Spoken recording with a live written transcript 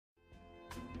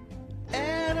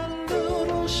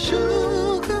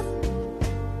sugar,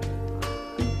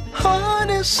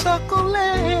 honeysuckle,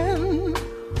 and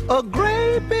a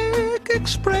great big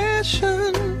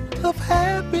expression of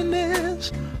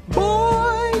happiness.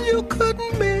 Boy, you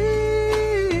couldn't miss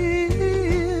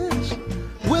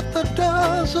with a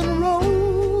dozen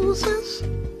roses.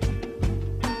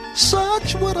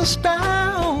 Such would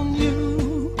astound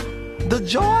you, the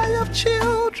joy of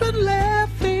children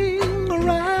laughing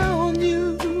around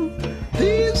you.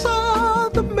 These are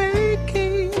the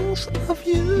makings of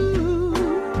you.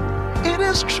 It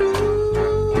is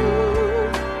true,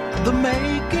 the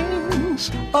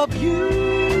makings of you.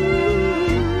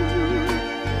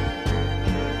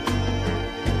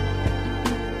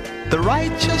 The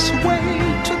righteous way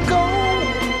to go,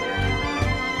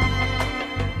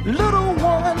 little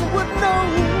one would know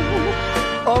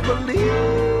or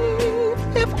believe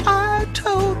if I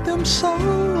told them so.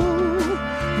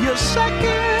 You're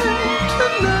second to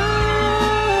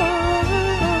none,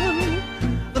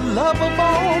 the love of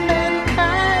all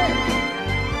mankind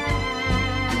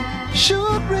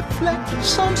should reflect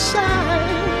some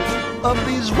sign of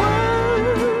these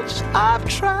words I've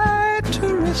tried to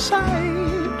recite.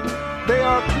 They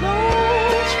are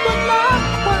close but not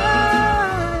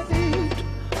quite,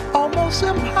 almost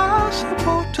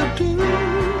impossible to do,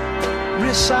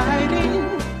 reciting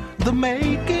the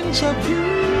makings of you.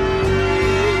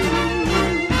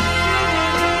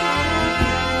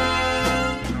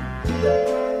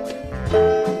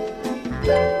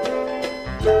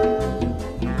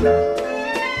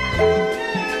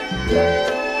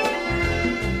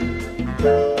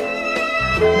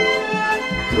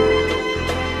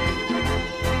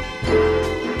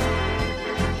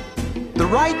 The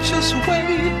righteous way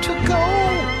to go,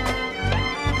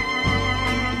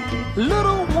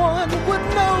 little one would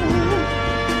know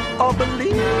or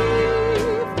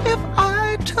believe if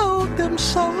I told them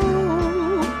so.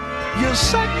 You're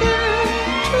second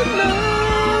to none,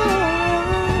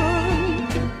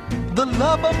 the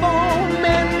love of all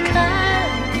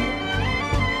mankind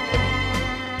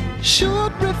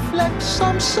should reflect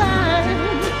some sign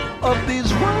of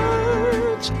these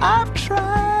words I've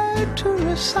tried to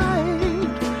recite.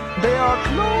 They are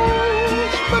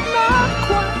close but not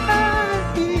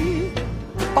quite,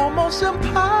 almost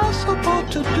impossible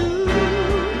to do,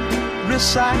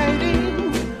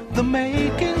 reciting the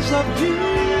makings of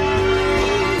you.